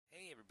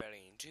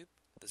everybody on YouTube.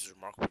 This is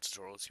Remarkable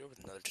Tutorials here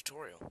with another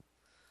tutorial.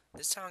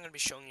 This time I'm going to be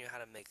showing you how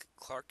to make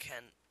Clark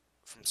Kent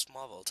from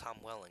Smallville, Tom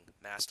Welling,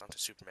 masked onto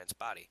Superman's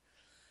body.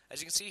 As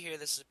you can see here,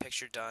 this is a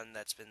picture done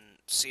that's been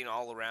seen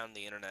all around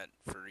the internet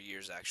for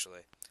years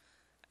actually.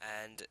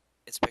 And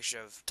it's a picture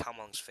of Tom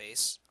Welling's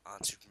face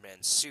on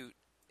Superman's suit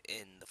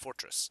in the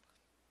fortress.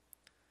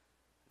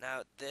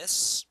 Now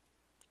this,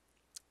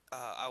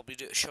 I'll be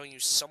showing you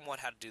somewhat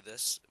how to do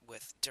this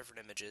with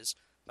different images.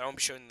 But I won't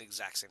be showing the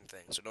exact same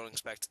thing, so don't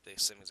expect the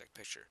same exact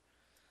picture.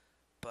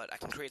 But I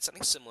can create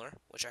something similar,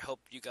 which I hope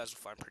you guys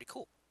will find pretty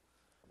cool.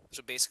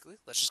 So basically,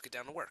 let's just get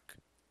down to work.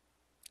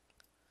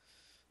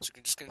 So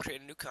we're just going to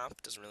create a new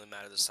comp. Doesn't really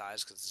matter the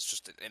size, because it's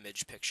just an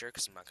image picture,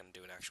 because I'm not going to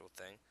do an actual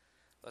thing.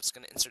 Let's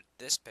going to insert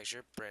this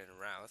picture, Brandon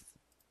Routh.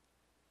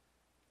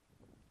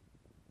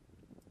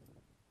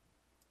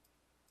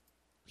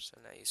 So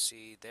now you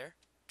see there.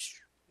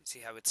 You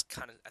see how it's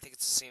kind of, I think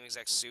it's the same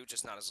exact suit,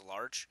 just not as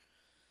large.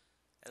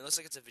 And it looks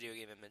like it's a video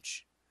game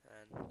image,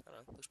 and I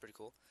don't know, looks pretty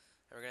cool.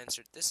 And we're going to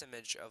insert this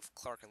image of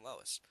Clark and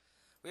Lois.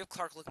 We have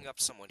Clark looking up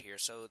someone here,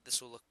 so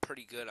this will look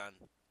pretty good on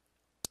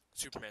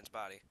Superman's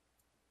body.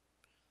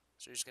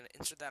 So you're just going to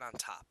insert that on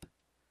top.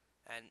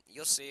 And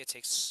you'll see it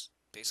takes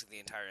basically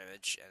the entire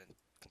image, and it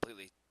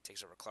completely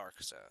takes over Clark,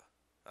 so,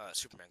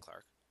 Superman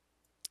Clark.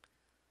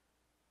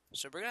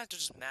 So we're going to have to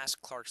just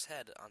mask Clark's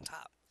head on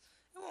top.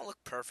 It won't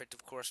look perfect,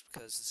 of course,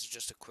 because this is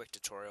just a quick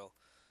tutorial.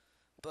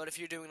 But if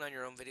you're doing it on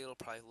your own video, it'll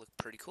probably look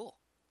pretty cool.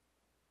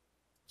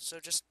 So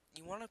just,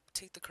 you want to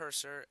take the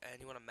cursor and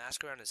you want to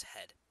mask around his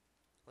head.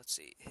 Let's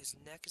see, his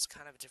neck is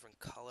kind of a different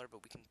color,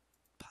 but we can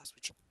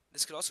possibly change.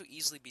 This could also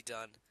easily be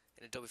done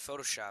in Adobe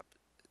Photoshop,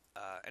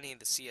 any of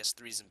the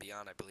CS3s and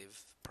beyond, I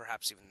believe.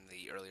 Perhaps even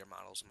the earlier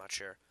models, I'm not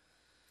sure.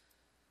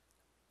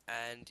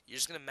 And you're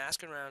just going to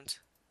mask around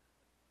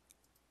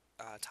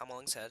Tom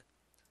Welling's head.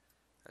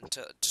 And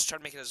just try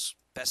to make it as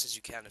best as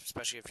you can,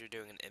 especially if you're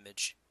doing an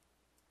image.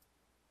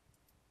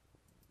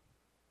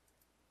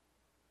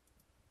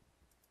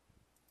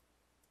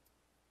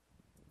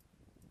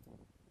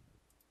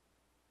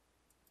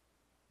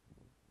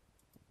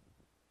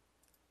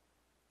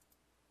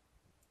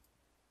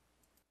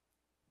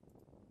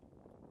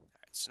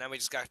 So now we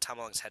just got Tom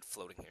Welling's head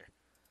floating here.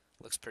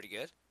 Looks pretty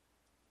good.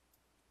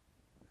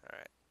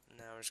 Alright,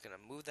 now we're just going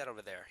to move that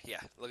over there. Yeah,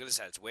 look at his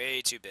head. It's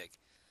way too big.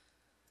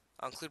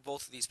 I'll include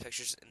both of these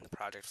pictures in the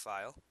project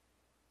file.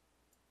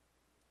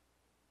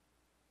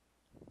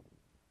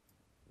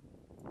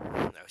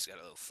 Now he's got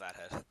a little fat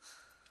head.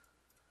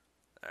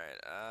 Alright,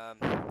 I'm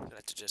going to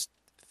have to just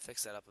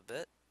fix that up a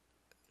bit.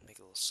 Make it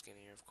a little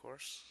skinnier, of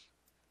course.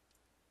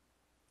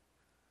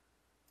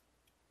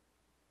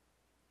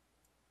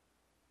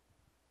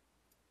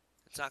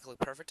 It's not going to look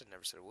perfect, I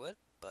never said it would,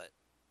 but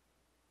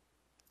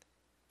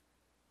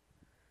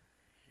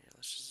here,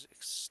 let's just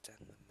extend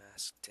the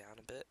mask down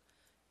a bit.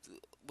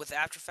 With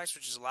After Effects,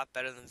 which is a lot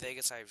better than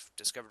Vegas, I've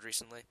discovered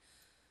recently,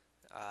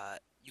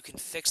 you can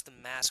fix the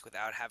mask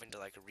without having to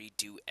like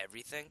redo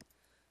everything,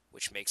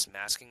 which makes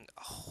masking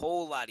a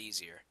whole lot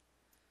easier.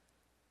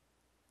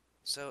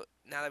 So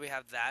now that we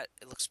have that,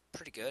 it looks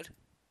pretty good.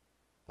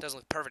 It doesn't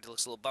look perfect, it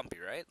looks a little bumpy,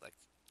 right? Like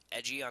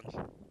edgy on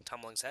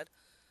Tom Welling's head.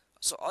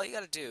 So all you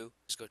gotta do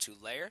is go to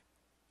Layer,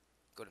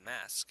 go to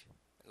Mask,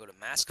 and go to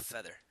Mask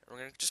Feather. And we're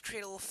gonna just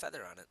create a little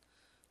feather on it.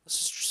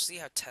 Let's just see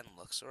how 10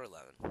 looks, or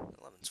 11.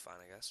 11's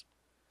fine, I guess.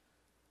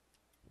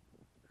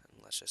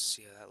 And let's just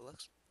see how that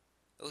looks.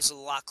 It looks a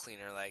lot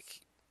cleaner,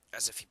 like,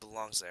 as if he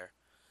belongs there.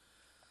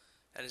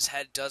 And his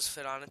head does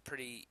fit on it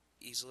pretty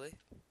easily,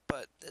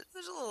 but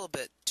there's a little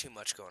bit too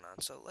much going on,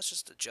 so let's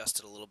just adjust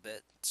it a little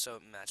bit so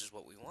it matches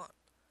what we want.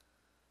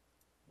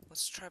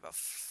 Let's try about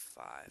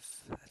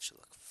 5. That should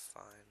look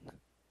fine.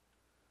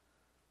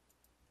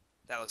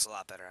 That looks a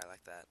lot better, I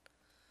like that.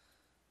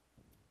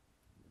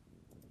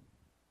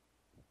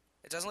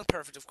 It doesn't look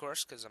perfect, of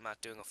course, because I'm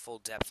not doing a full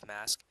depth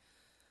mask,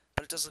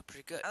 but it does look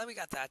pretty good. Now that we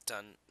got that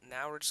done,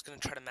 now we're just going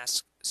to try to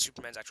mask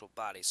Superman's actual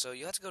body. So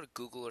you have to go to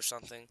Google or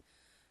something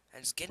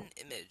and just get an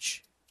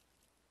image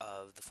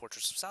of the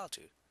Fortress of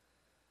Solitude.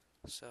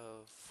 So,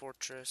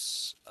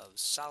 Fortress of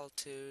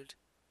Solitude,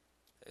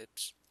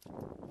 oops,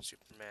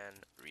 Superman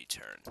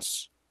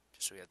Returns.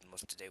 Just so we have the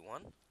most up-to-date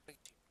one.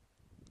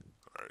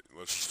 Alright,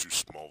 let's just do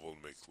Smallville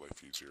and make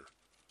life easier.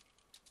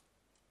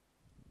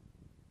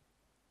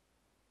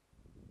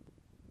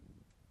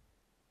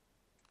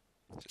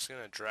 Just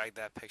going to drag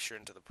that picture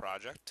into the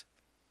project.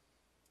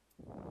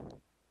 I'm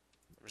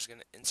just going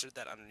to insert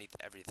that underneath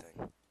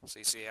everything. So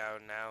you see how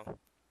now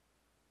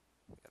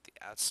we got the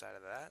outside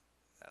of that.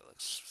 That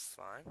looks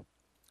fine.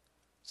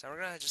 So now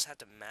we're going to just have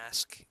to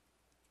mask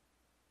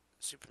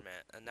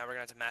Superman. And now we're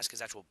going to have to mask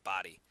his actual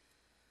body.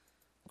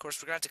 Of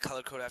course, we're going to have to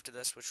color code after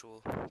this, which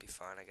will be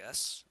fine, I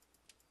guess.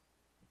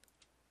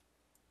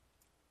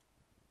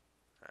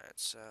 Alright,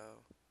 so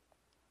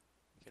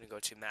I'm going to go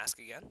to mask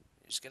again.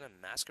 You're just going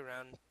to mask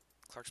around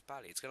Clark's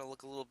body. It's going to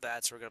look a little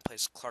bad, so we're going to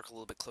place Clark a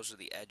little bit closer to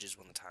the edges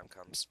when the time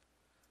comes.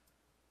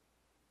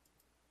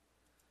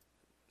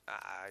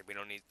 We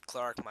don't need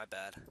Clark, my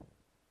bad.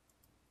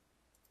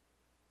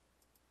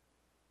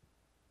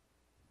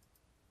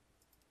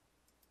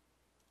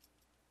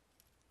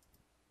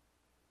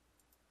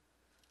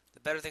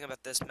 better thing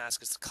about this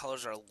mask is the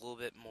colors are a little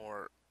bit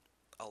more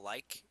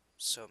alike,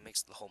 so it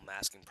makes the whole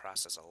masking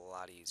process a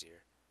lot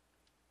easier.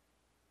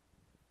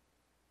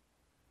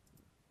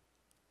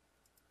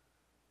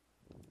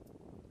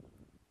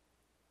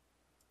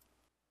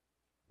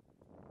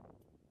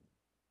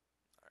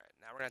 Alright,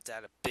 now we're going to have to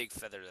add a big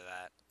feather to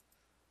that.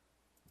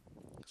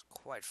 Because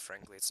quite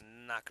frankly, it's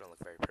not going to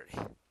look very pretty.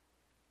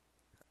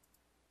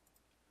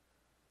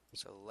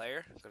 So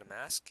layer, go to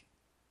mask.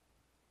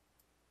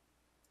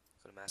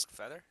 Go to mask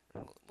feather.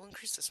 We'll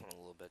increase this one a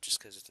little bit just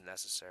because it's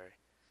necessary.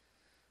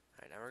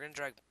 Alright, now we're going to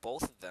drag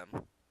both of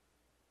them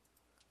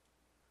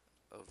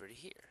over to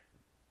here.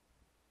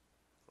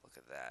 Look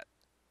at that.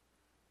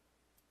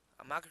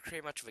 I'm not going to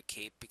create much of a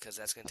cape because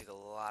that's going to take a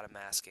lot of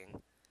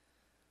masking.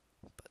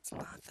 But it's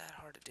not that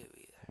hard to do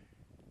either.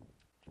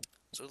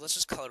 So let's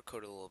just color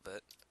code it a little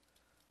bit.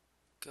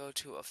 Go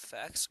to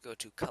effects, go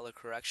to color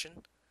correction.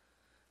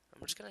 And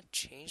we're just going to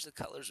change the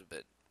colors a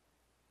bit.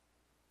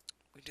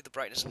 We can do the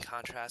brightness and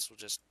contrast. We'll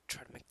just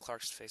try to make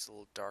Clark's face a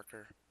little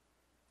darker.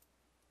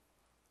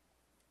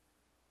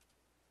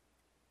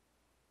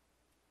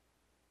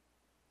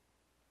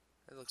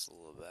 It looks a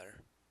little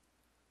better.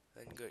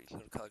 Then you can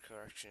go to color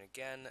correction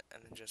again,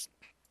 and then just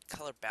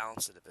color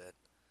balance it a bit.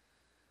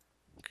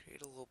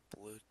 Create a little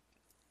blue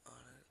on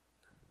it.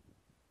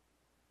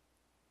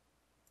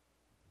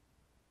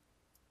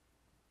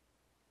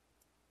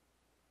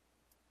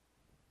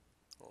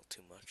 A little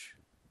too much.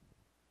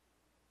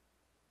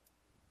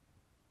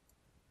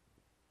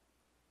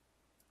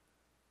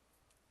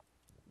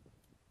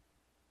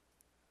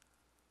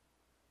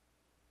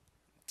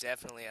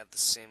 Definitely add the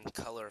same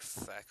color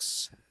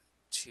effects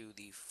to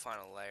the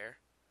final layer.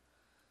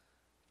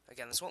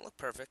 Again, this won't look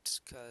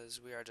perfect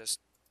because we are just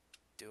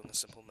doing a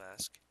simple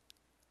mask.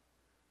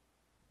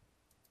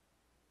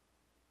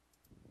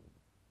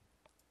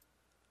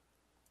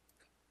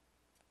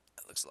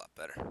 That looks a lot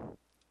better.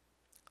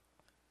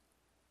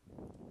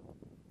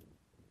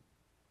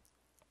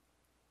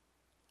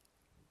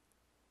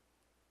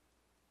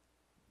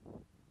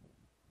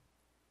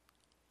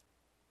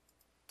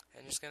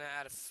 And just gonna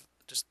add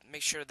just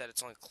make sure that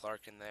it's only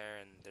Clark in there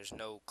and there's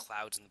no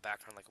clouds in the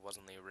background like it was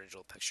in the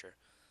original picture.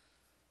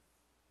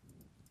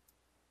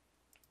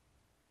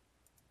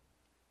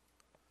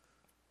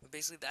 But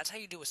basically, that's how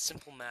you do a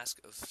simple mask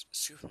of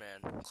Superman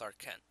Clark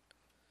Kent.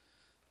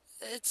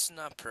 It's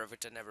not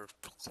perfect. I never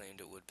proclaimed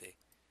it would be.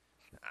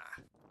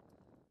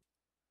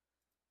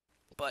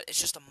 But it's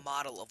just a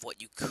model of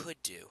what you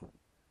could do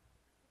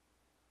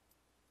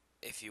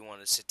if you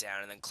want to sit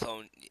down and then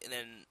clone, and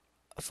then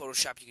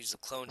Photoshop, you can use the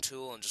clone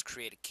tool and just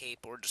create a cape,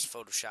 or just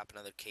Photoshop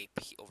another cape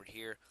over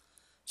here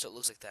so it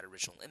looks like that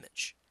original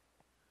image.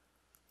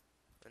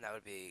 And that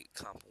would be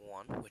comp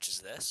 1, which is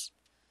this.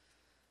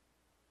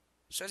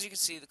 So as you can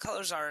see, the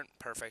colors aren't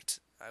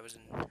perfect. I was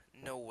in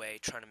no way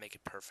trying to make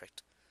it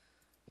perfect.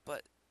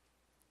 But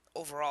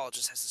overall, it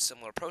just has a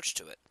similar approach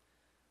to it.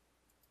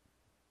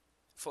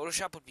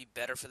 Photoshop would be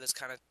better for this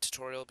kind of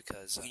tutorial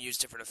because you can use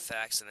different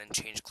effects and then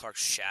change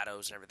Clark's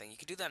shadows and everything. You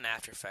can do that in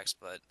After Effects,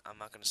 but I'm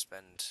not going to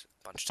spend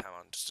a bunch of time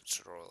on just a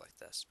tutorial like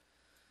this.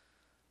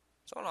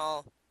 So in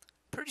all,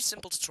 pretty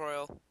simple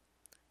tutorial,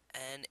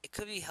 and it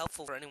could be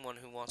helpful for anyone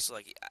who wants to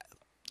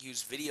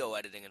use video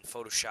editing and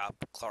Photoshop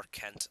Clark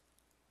Kent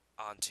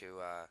onto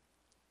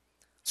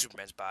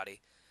Superman's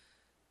body.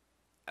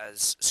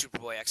 As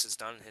Superboy X has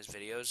done in his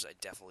videos, I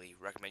definitely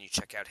recommend you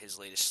check out his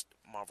latest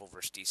Marvel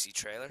vs. DC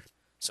trailer.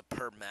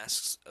 Superb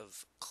masks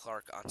of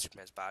Clark on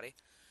Superman's body.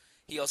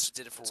 He also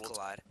did it for Worlds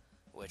Collide,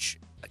 which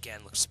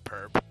again looks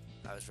superb.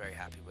 I was very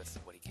happy with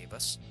what he gave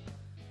us.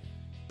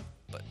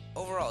 But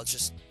overall, it's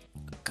just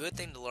a good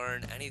thing to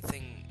learn.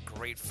 Anything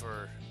great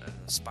for an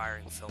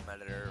aspiring film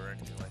editor or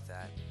anything like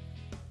that.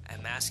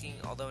 And masking,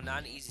 although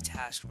not an easy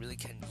task, really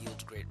can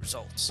yield great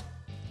results.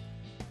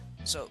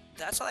 So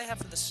that's all I have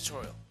for this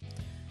tutorial.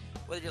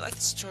 Whether you like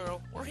this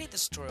tutorial or hate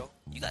this tutorial,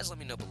 you guys let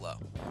me know below.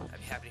 I'd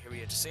be happy to hear what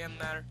you have to say on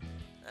the matter.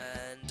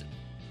 And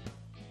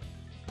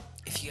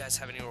if you guys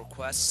have any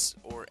requests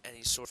or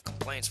any sort of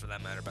complaints for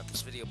that matter about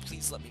this video,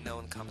 please let me know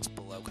in the comments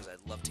below because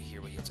I'd love to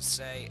hear what you have to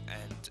say,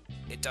 and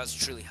it does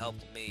truly help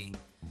me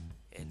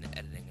in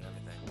editing and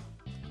everything.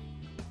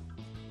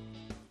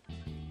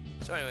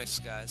 So anyways,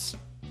 guys,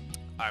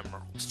 I'm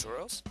Marvel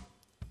Tutorials.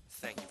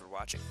 Thank you for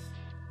watching.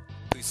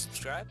 Please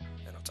subscribe,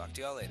 and I'll talk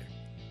to y'all later.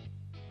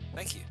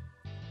 Thank you.